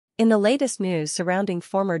In the latest news surrounding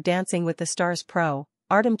former Dancing with the Stars pro,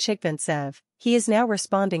 Artem Chigvintsev, he is now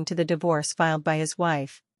responding to the divorce filed by his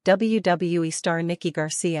wife, WWE star Nikki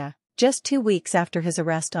Garcia. Just 2 weeks after his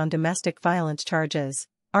arrest on domestic violence charges,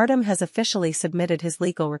 Artem has officially submitted his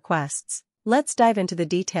legal requests. Let's dive into the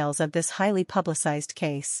details of this highly publicized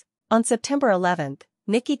case. On September 11,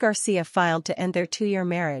 Nikki Garcia filed to end their 2-year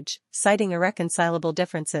marriage, citing irreconcilable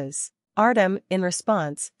differences. Artem, in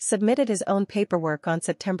response, submitted his own paperwork on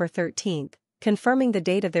September 13, confirming the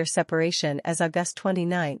date of their separation as August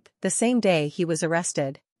 29, the same day he was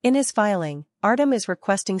arrested. In his filing, Artem is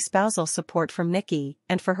requesting spousal support from Nikki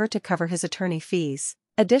and for her to cover his attorney fees.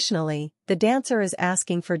 Additionally, the dancer is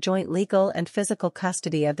asking for joint legal and physical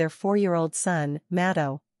custody of their 4-year-old son,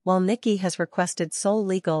 Matto, while Nikki has requested sole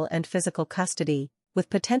legal and physical custody, with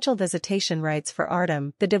potential visitation rights for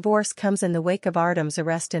Artem. The divorce comes in the wake of Artem's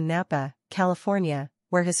arrest in Napa, California,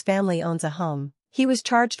 where his family owns a home. He was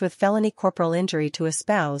charged with felony corporal injury to a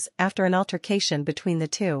spouse after an altercation between the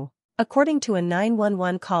two. According to a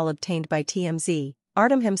 911 call obtained by TMZ,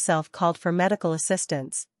 Artem himself called for medical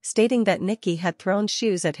assistance, stating that Nikki had thrown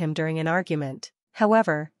shoes at him during an argument.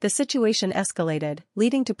 However, the situation escalated,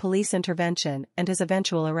 leading to police intervention and his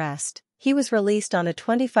eventual arrest. He was released on a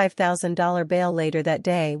 $25,000 bail later that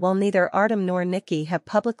day. While neither Artem nor Nikki have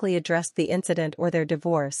publicly addressed the incident or their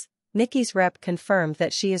divorce, Nikki's rep confirmed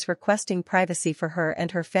that she is requesting privacy for her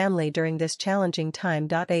and her family during this challenging time.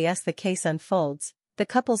 As the case unfolds, the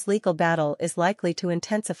couple's legal battle is likely to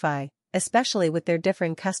intensify, especially with their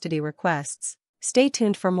differing custody requests. Stay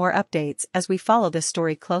tuned for more updates as we follow this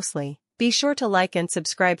story closely. Be sure to like and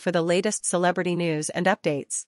subscribe for the latest celebrity news and updates.